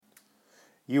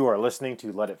You are listening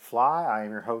to Let It Fly. I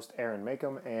am your host, Aaron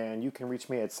Makem, and you can reach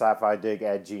me at sci-fi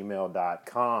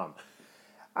dig@gmail.com.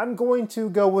 I'm going to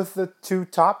go with the two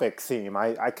topic theme.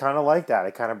 I kind of like that.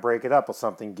 I kind of break it up with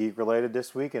something geek related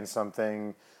this week and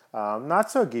something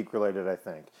not so geek related, I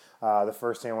think. The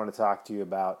first thing I want to talk to you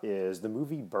about is the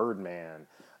movie Birdman.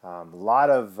 A lot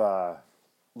of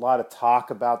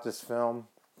talk about this film.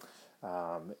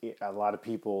 A lot of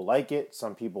people like it.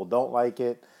 Some people don't like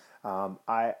it.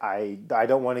 I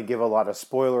don't want to give a lot of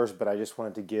spoilers, but I just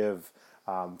wanted to give,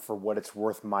 for what it's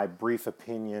worth, my brief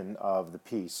opinion of the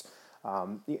piece.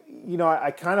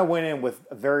 I kind of went in with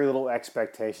very little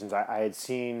expectations. I had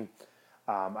seen,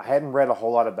 I hadn't read a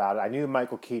whole lot about it. I knew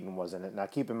Michael Keaton was in it. Now,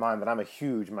 keep in mind that I'm a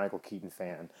huge Michael Keaton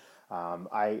fan.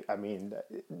 I mean,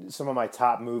 some of my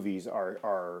top movies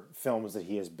are films that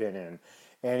he has been in,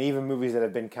 and even movies that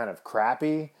have been kind of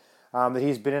crappy that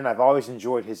he's been in. I've always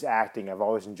enjoyed his acting. I've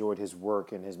always enjoyed his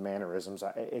work and his mannerisms.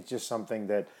 It's just something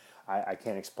that I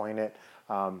can't explain it.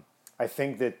 I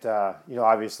think that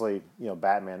obviously,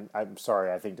 Batman. I'm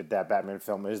sorry. I think that Batman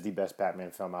film is the best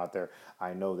Batman film out there.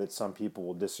 I know that some people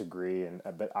will disagree,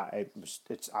 but I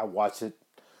watched it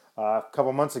a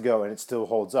couple months ago, and it still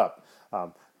holds up.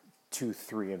 2,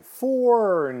 3, and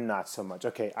 4, not so much.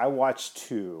 Okay, I watched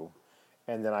 2,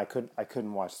 and then I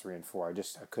couldn't watch 3 and 4. I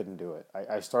couldn't do it.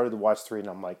 I started to watch 3, and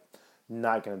I'm like,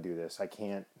 not gonna do this. I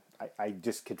can't. I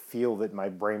just could feel that my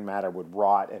brain matter would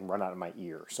rot and run out of my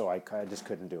ear, so I just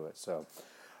couldn't do it. So,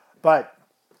 but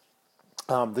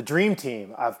the Dream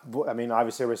Team.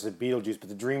 Obviously, it was Beetlejuice, but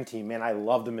the Dream Team, man, I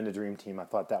loved them in the Dream Team. I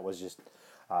thought that was just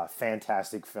a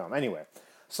fantastic film. Anyway,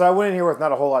 so I went in here with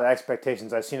not a whole lot of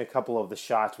expectations. I've seen a couple of the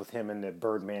shots with him in the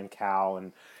Birdman cowl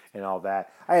and all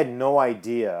that. I had no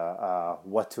idea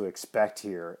what to expect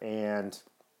here, and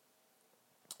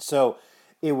so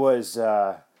it was.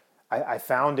 I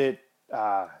found it.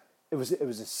 It was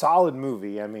a solid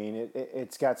movie. I mean,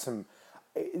 it's got some.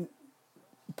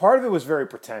 Part of it was very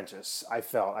pretentious. I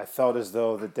felt as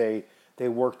though that they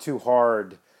worked too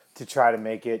hard to try to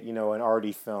make it, an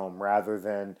arty film rather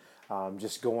than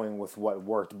just going with what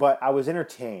worked. But I was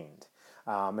entertained,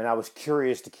 and I was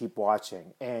curious to keep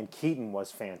watching. And Keaton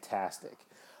was fantastic.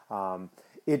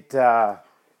 It.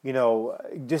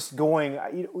 Just going, I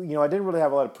didn't really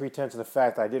have a lot of pretense in the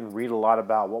fact that I didn't read a lot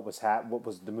about what was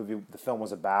the film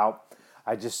was about.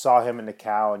 I just saw him in the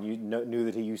cow and knew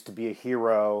that he used to be a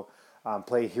hero,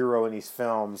 play a hero in these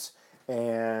films,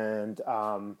 and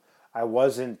I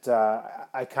wasn't.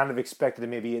 I kind of expected that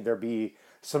maybe there be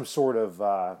some sort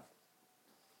of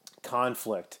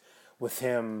conflict with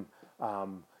him.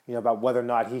 About whether or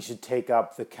not he should take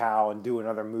up the cow and do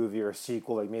another movie or a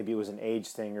sequel, like maybe it was an age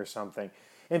thing or something.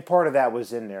 And part of that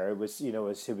was in there. It was,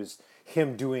 it was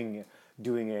him doing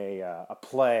a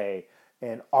play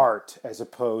and art as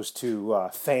opposed to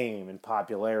fame and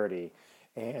popularity,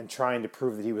 and trying to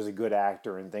prove that he was a good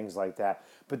actor and things like that.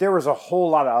 But there was a whole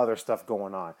lot of other stuff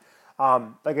going on.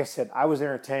 Like I said, I was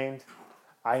entertained.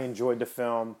 I enjoyed the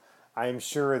film. I am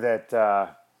sure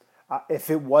that if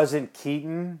it wasn't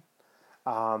Keaton,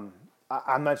 I'm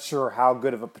not sure how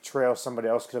good of a portrayal somebody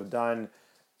else could have done,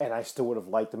 and I still would have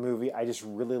liked the movie. I just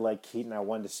really like Keaton. I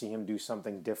wanted to see him do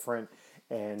something different,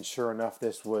 and sure enough,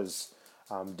 this was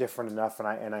different enough,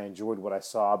 and I enjoyed what I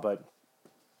saw. But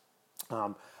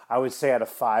I would say out of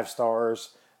 5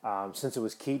 stars, since it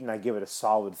was Keaton, I give it a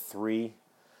solid 3.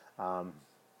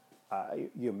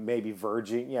 Maybe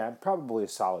verging, yeah, probably a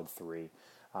solid 3.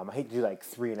 I hate to do like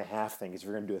 3.5 things. If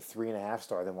you're going to do a 3.5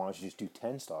 star, then why don't you just do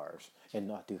 10 stars and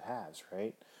not do halves,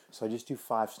 right? So I just do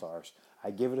 5 stars. I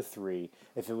give it a 3.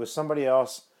 If it was somebody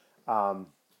else,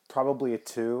 probably a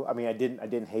 2. I mean, I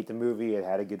didn't hate the movie. It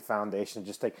had a good foundation.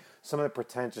 Just like some of the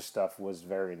pretentious stuff was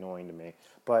very annoying to me.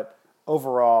 But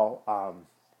overall,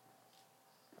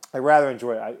 I rather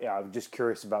enjoyed it. I'm just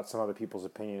curious about some other people's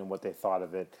opinion and what they thought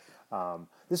of it.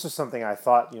 This was something I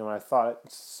thought, when I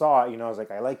saw it, I was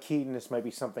like, I like Keaton. This might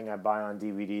be something I buy on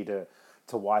DVD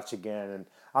to watch again. And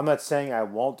I'm not saying I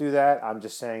won't do that. I'm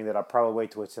just saying that I'll probably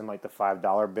wait till it's in like the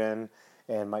 $5 bin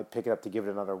and might pick it up to give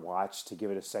it another watch, to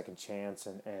give it a second chance,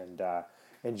 and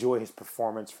enjoy his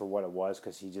performance for what it was,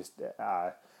 because he just,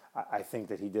 I think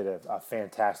that he did a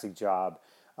fantastic job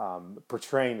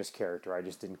portraying this character. I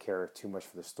just didn't care too much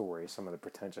for the story. Some of the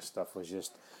pretentious stuff was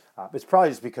just, it's probably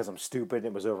just because I'm stupid and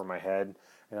it was over my head.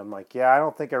 And I'm like, yeah, I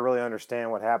don't think I really understand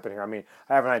what happened here. I mean,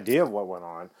 I have an idea of what went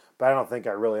on, but I don't think I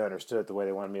really understood it the way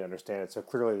they wanted me to understand it. So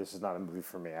clearly this is not a movie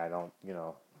for me. I don't,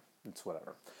 it's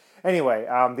whatever. Anyway,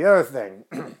 the other thing,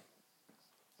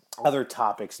 other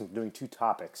topics, and doing 2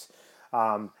 topics,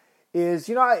 is,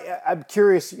 I'm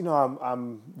curious,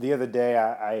 I'm the other day,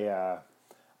 I'm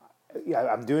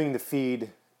doing the feed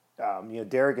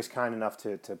Derek is kind enough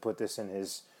to put this in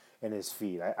his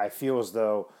feed. I feel as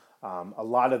though a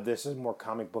lot of this is more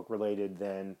comic book related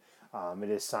than it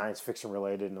is science fiction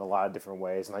related in a lot of different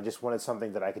ways. And I just wanted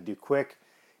something that I could do quick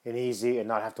and easy and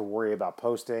not have to worry about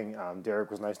posting.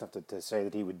 Derek was nice enough to say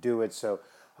that he would do it. So,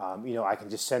 I can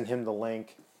just send him the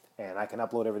link and I can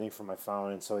upload everything from my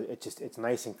phone. And so it's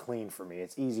nice and clean for me.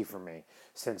 It's easy for me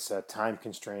since time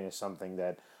constraint is something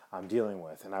that I'm dealing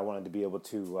with. And I wanted to be able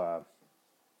to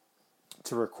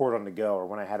record on the go or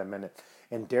when I had a minute.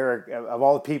 And Derek, of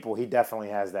all the people, he definitely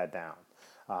has that down.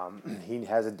 He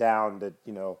has it down that,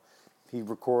 he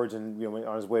records and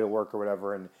on his way to work or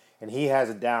whatever, and he has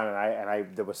it down. And I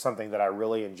there was something that I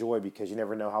really enjoy because you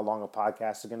never know how long a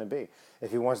podcast is going to be.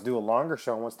 If he wants to do a longer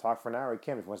show and wants to talk for an hour, he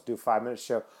can. If he wants to do a 5-minute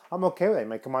show, I'm okay with it. He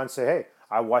might come on and say, "Hey,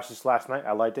 I watched this last night.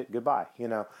 I liked it. Goodbye."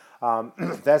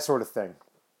 That sort of thing.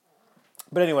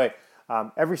 But anyway,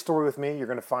 every story with me, you're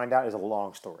going to find out, is a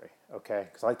long story. Okay,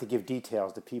 because I like to give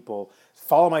details to people.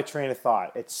 Follow my train of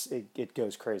thought. It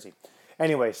goes crazy.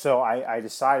 Anyway, so I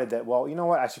decided that, well, you know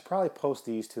what? I should probably post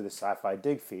these to the Sci-Fi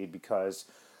Dig feed because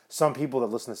some people that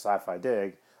listen to Sci-Fi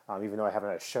Dig, even though I haven't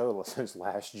had a show since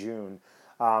last June,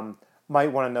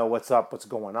 might want to know what's up, what's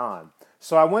going on.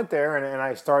 So I went there and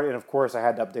I started, and of course I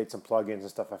had to update some plugins and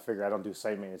stuff. I figured I don't do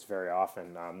site maintenance very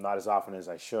often, not as often as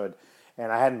I should.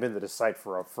 And I hadn't been to the site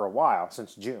for a while,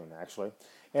 since June actually.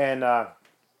 And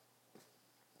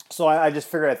so I just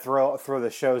figured I'd throw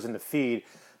the shows in the feed.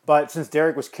 But since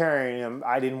Derek was carrying them,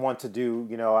 I didn't want to do,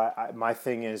 my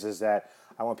thing is that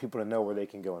I want people to know where they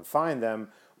can go and find them.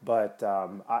 But,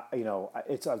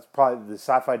 it's probably, the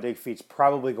Sci-Fi Dig feed's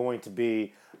probably going to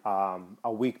be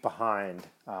a week behind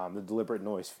the Deliberate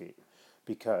Noise feed.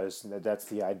 Because that's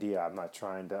the idea. I'm not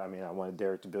trying to, I wanted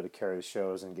Derek to be able to carry the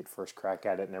shows and get first crack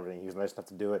at it and everything. He was nice enough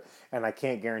to do it. And I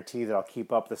can't guarantee that I'll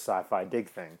keep up the Sci-Fi Dig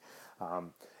thing.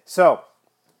 So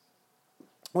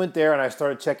went there and I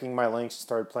started checking my links,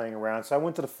 started playing around. So I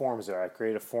went to the forums there. I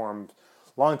created a forum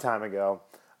a long time ago.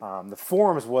 The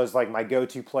forums was like my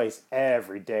go-to place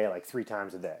every day, like 3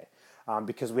 times a day.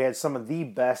 Because we had some of the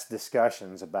best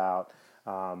discussions about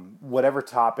whatever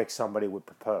topic somebody would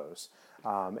propose.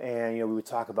 And we would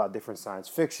talk about different science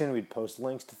fiction. We'd post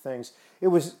links to things. It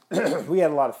was we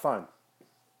had a lot of fun.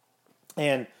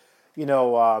 And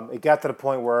it got to the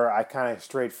point where I kind of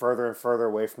strayed further and further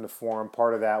away from the forum.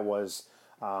 Part of that was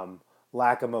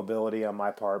lack of mobility on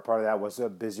my part. Part of that was a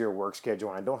busier work schedule.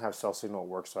 And I don't have cell signal at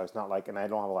work, so it's not like, and I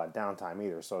don't have a lot of downtime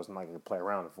either, so it's not like I could play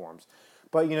around the forums.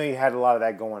 But you had a lot of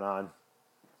that going on,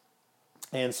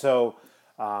 and so.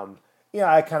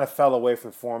 I kind of fell away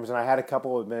from forums, and I had a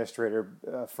couple of administrator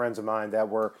friends of mine that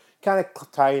were kind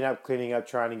of tidying up, cleaning up,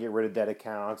 trying to get rid of dead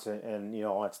accounts and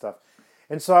all that stuff.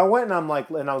 And so I went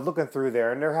and I was looking through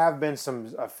there, and there have been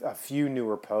a few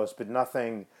newer posts, but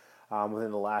nothing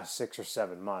within the last 6 or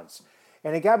 7 months.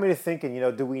 And it got me to thinking,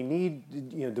 do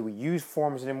we use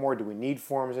forums anymore? Do we need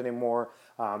forums anymore?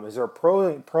 Is there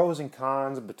pros and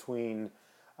cons between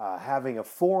having a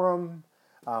forum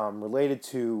related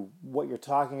to what you're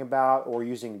talking about, or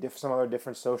using some other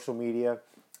different social media?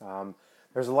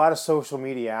 There's a lot of social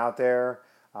media out there,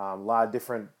 a lot of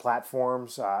different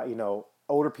platforms.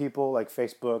 Older people like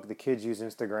Facebook, the kids use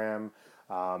Instagram.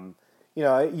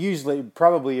 Usually,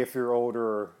 probably if you're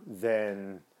older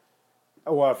than,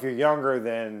 if you're younger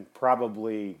than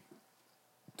probably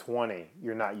 20,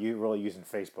 you're not really using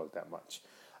Facebook that much.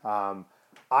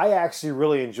 I actually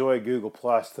really enjoy Google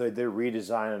Plus. They did a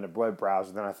redesign on the web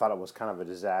browser, then I thought it was kind of a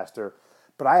disaster.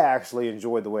 But I actually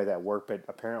enjoyed the way that worked, but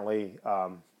apparently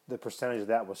the percentage of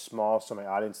that was small, so my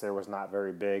audience there was not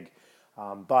very big.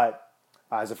 But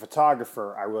as a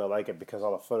photographer, I really like it because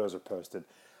all the photos are posted.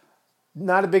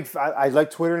 Not a big. I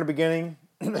liked Twitter in the beginning.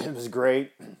 It was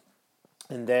great.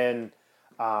 And then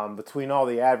between all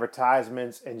the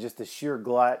advertisements and just the sheer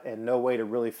glut and no way to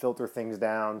really filter things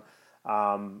down,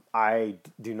 I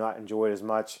do not enjoy it as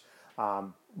much.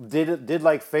 Did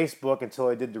like Facebook until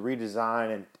I did the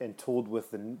redesign and tooled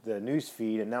with the news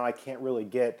feed, and now I can't really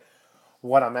get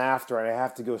what I'm after, and I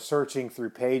have to go searching through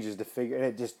pages to figure.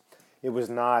 And it was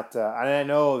not. And I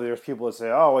know there's people that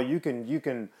say, "Oh, well, you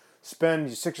can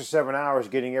spend 6 or 7 hours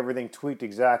getting everything tweaked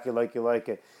exactly like you like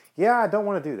it." Yeah, I don't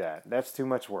want to do that. That's too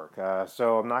much work.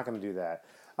 So I'm not going to do that.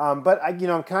 But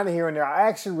I'm kind of here and there. I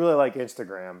actually really like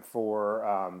Instagram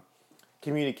for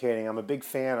communicating. I'm a big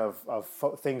fan of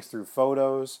things through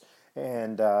photos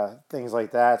and things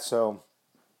like that. So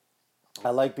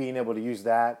I like being able to use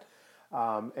that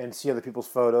and see other people's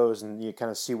photos, and you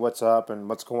kind of see what's up and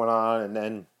what's going on, and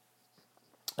then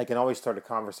I can always start a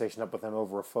conversation up with them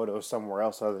over a photo somewhere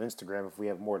else other than Instagram if we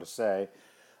have more to say.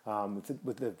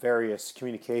 with the various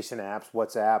communication apps,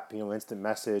 WhatsApp, instant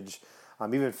message,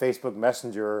 even Facebook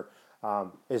Messenger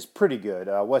is pretty good.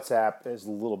 WhatsApp is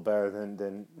a little better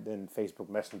than Facebook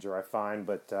Messenger, I find,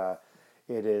 but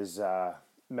it is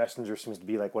Messenger seems to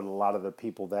be like what a lot of the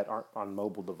people that aren't on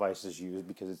mobile devices use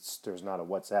because there's not a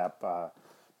WhatsApp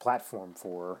platform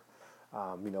for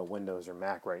Windows or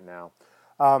Mac right now.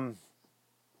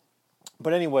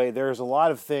 But anyway, there's a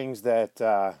lot of things that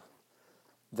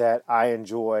I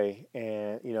enjoy,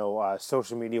 and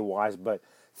social media wise, but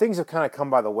things have kind of come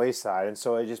by the wayside, and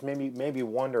so it just made me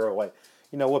wonder, like,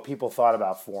 what people thought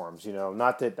about forums.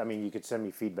 Not that, I mean, you could send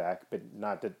me feedback, but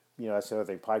not that, that's the other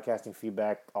thing. Podcasting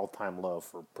feedback, all time low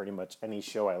for pretty much any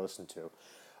show I listen to.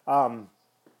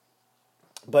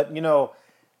 But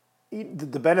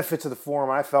the benefits of the forum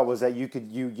I felt was that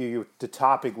the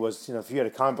topic was, if you had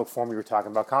a comic book forum, you were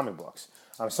talking about comic books.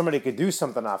 Somebody could do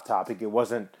something off topic. It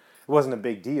wasn't a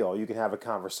big deal. You can have a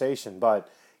conversation, but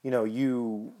you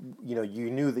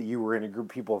knew that you were in a group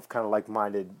of people of kind of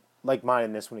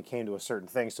like-mindedness when it came to a certain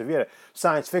thing. So if you had a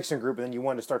science fiction group and then you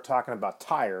wanted to start talking about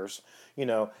tires,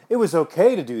 it was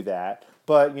okay to do that,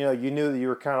 but you knew that you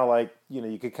were kind of like,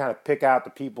 you could kind of pick out the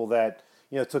people that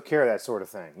took care of that sort of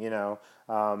thing.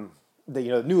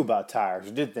 That knew about tires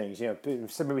or did things.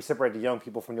 Maybe separate the young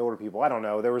people from the older people. I don't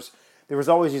know. There was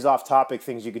always these off-topic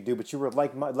things you could do, but you were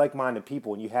like-minded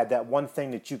people, and you had that one thing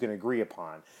that you can agree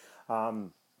upon.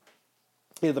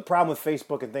 The problem with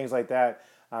Facebook and things like that,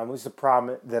 at least the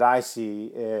problem that I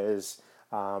see is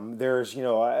there's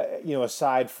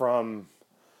aside from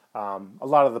a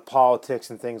lot of the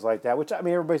politics and things like that, which, I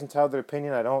mean, everybody's entitled to their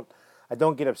opinion. I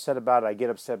don't get upset about it. I get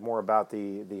upset more about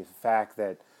the fact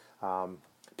that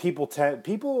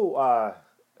people are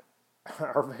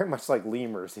very much like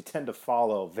lemurs. They tend to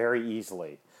follow very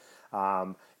easily,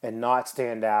 and not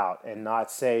stand out and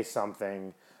not say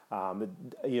something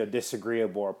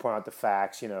disagreeable or point out the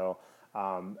facts.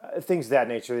 Things of that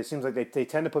nature. It seems like they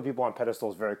tend to put people on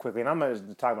pedestals very quickly. And I'm not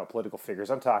just talking about political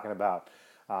figures. I'm talking about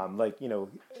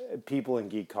people in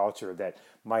geek culture that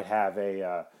might have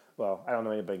I don't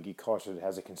know anybody in geek culture that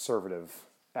has a conservative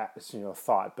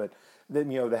thought, but then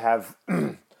they have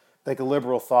like a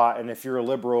liberal thought, and if you're a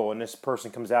liberal and this person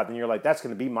comes out, then you're like, that's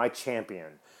going to be my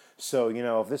champion. So,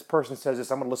 if this person says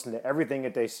this, I'm going to listen to everything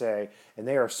that they say, and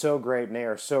they are so great and they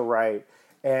are so right,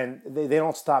 and they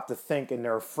don't stop to think, and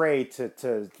they're afraid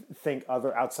to think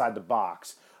outside the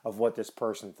box of what this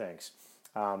person thinks.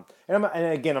 And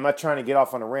again, I'm not trying to get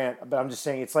off on a rant, but I'm just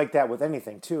saying it's like that with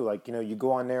anything too. Like, you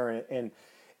go on there and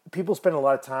people spend a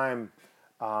lot of time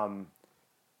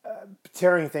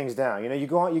tearing things down. You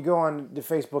go on the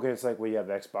Facebook and it's like, well, you have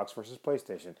Xbox versus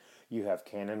PlayStation, you have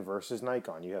Canon versus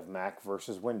Nikon, you have Mac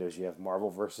versus Windows, you have Marvel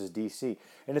versus DC,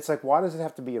 and it's like, why does it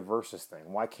have to be a versus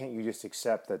thing? Why can't you just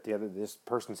accept that this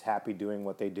person's happy doing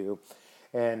what they do?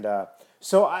 And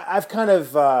so I've kind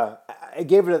of I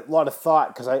gave it a lot of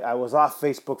thought because I was off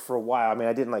Facebook for a while. I mean,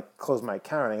 I didn't close my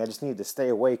account or anything. I just needed to stay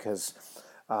away because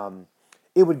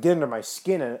it would get under my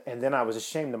skin, and then I was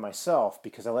ashamed of myself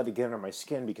because I let it get under my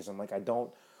skin because I'm like,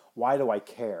 why do I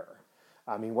care?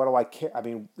 I mean, what do I care? I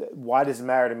mean, why does it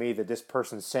matter to me that this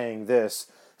person's saying this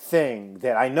thing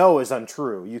that I know is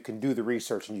untrue? You can do the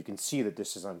research and you can see that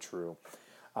this is untrue.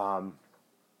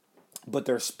 But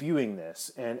they're spewing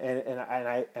this, and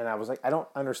I was like, I don't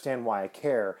understand why I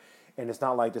care, and it's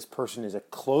not like this person is a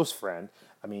close friend.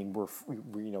 I mean,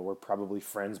 we're probably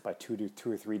friends by 2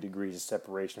 or 3 degrees of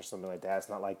separation or something like that. It's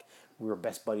not like we were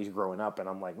best buddies growing up, and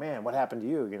I'm like, man, what happened to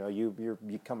you? You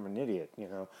become an idiot.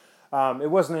 It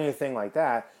wasn't anything like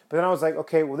that. But then I was like,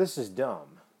 okay, well, this is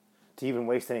dumb to even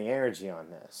waste any energy on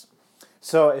this.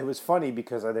 So it was funny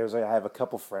because I have a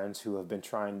couple friends who have been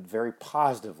trying very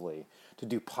positively to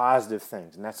do positive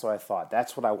things, and that's what I thought.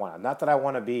 That's what I want. Not that I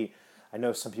want to be. I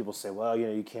know some people say, well,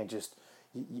 you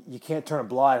can't turn a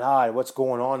blind eye to what's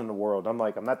going on in the world. I'm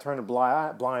like, I'm not turning a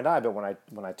blind eye, but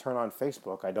when I turn on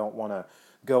Facebook, I don't want to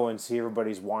go and see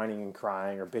everybody's whining and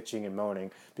crying or bitching and moaning,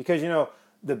 because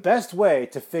the best way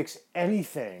to fix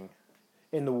anything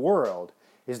in the world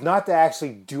is not to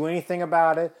actually do anything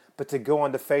about it, but to go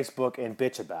onto Facebook and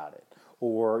bitch about it.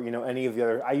 Or, any of the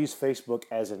other, I use Facebook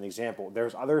as an example.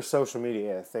 There's other social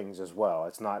media things as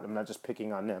well. I'm not just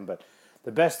picking on them, but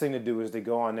the best thing to do is to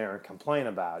go on there and complain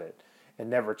about it and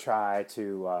never try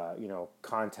to,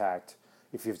 contact,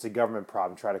 if it's a government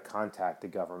problem, try to contact the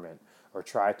government or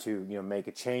try to, make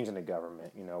a change in the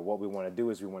government. What we want to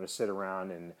do is we want to sit around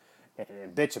and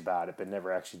bitch about it, but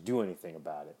never actually do anything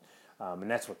about it. And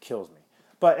that's what kills me.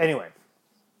 But anyway,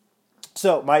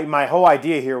 so my whole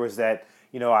idea here was that,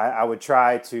 I would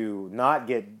try to not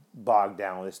get bogged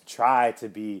down with this, try to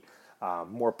be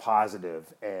more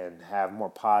positive and have more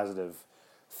positive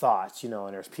thoughts, and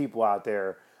there's people out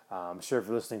there. I'm sure if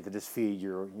you're listening to this feed,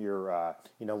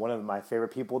 one of my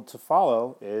favorite people to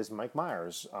follow is Mike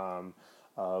Myers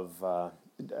of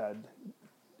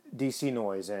DC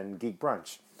Noise and Geek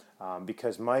Brunch,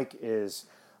 because Mike is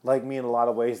like me in a lot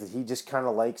of ways, that he just kind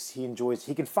of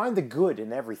he can find the good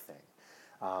in everything.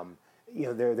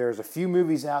 There's a few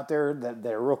movies out there that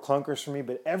are real clunkers for me,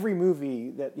 but every movie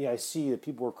that I see that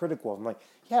people are critical of, I'm like,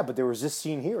 yeah, but there was this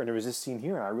scene here and there was this scene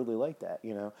here, and I really like that,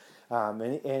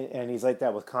 and he's like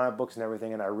that with comic books and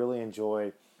everything, and I really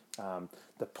enjoy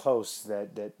the posts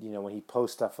that when he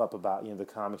posts stuff up about the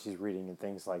comics he's reading and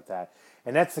things like that,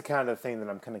 and that's the kind of thing that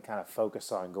I'm going to kind of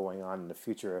focus on going on in the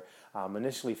future.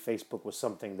 Initially, Facebook was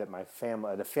something that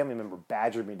the family member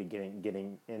badgered me to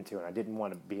getting into, and I didn't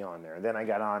want to be on there. And then I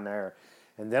got on there,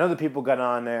 and then other people got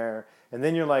on there, and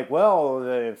then you're like, well,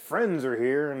 the friends are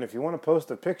here, and if you want to post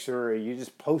a picture, you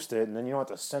just post it, and then you don't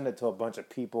have to send it to a bunch of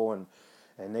people, and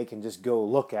they can just go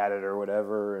look at it or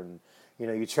whatever, and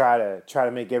you try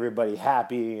to make everybody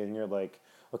happy, and you're like,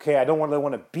 okay, I don't really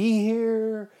want to be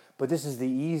here, but this is the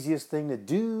easiest thing to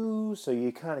do, so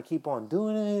you kind of keep on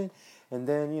doing it, and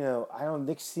then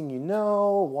next thing you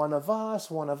know, one of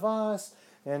us,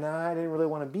 and I didn't really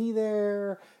want to be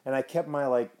there, and I kept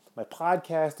my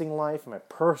podcasting life and my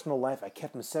personal life, I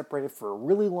kept them separated for a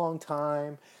really long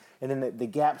time, and then the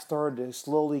gap started to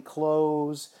slowly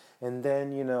close, and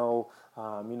then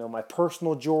my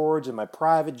personal George and my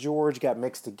private George got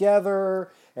mixed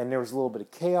together, and there was a little bit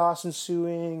of chaos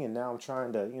ensuing, and now I'm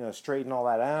trying to straighten all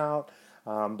that out,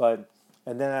 and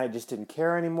then I just didn't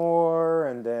care anymore,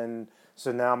 and then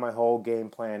so now my whole game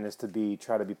plan is to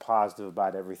try to be positive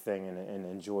about everything and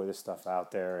enjoy the stuff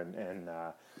out there,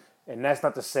 and that's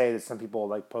not to say that some people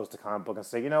post a comic book and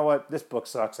say, you know what, this book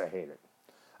sucks, I hate it.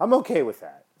 I'm okay with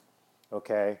that.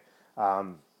 Okay.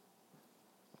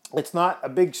 It's not a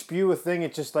big spew of thing.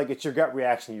 It's just it's your gut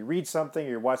reaction. You read something,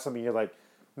 you watch something, you're like,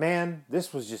 man,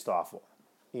 this was just awful,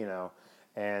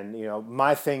 And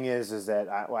my thing is that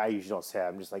I usually don't say it.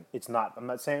 I'm just like, it's not. I'm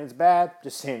not saying it's bad.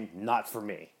 Just saying not for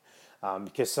me,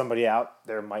 because somebody out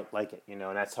there might like it, And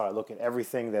that's how I look at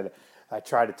everything that I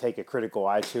try to take a critical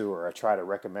eye to, or I try to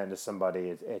recommend to somebody.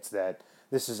 It's that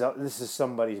this is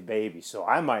somebody's baby, so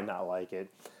I might not like it,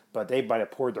 but they might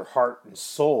have poured their heart and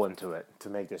soul into it to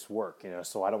make this work,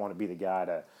 So I don't want to be the guy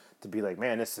to be like,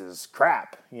 man, this is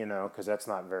crap, because that's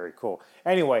not very cool.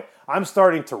 Anyway, I'm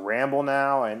starting to ramble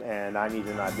now, and I need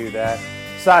to not do that.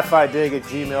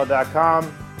 sci-fi-dig@gmail.com.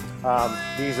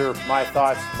 These are my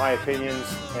thoughts, my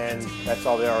opinions, and that's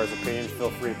all they are, is opinions. Feel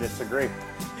free to disagree.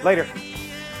 Later.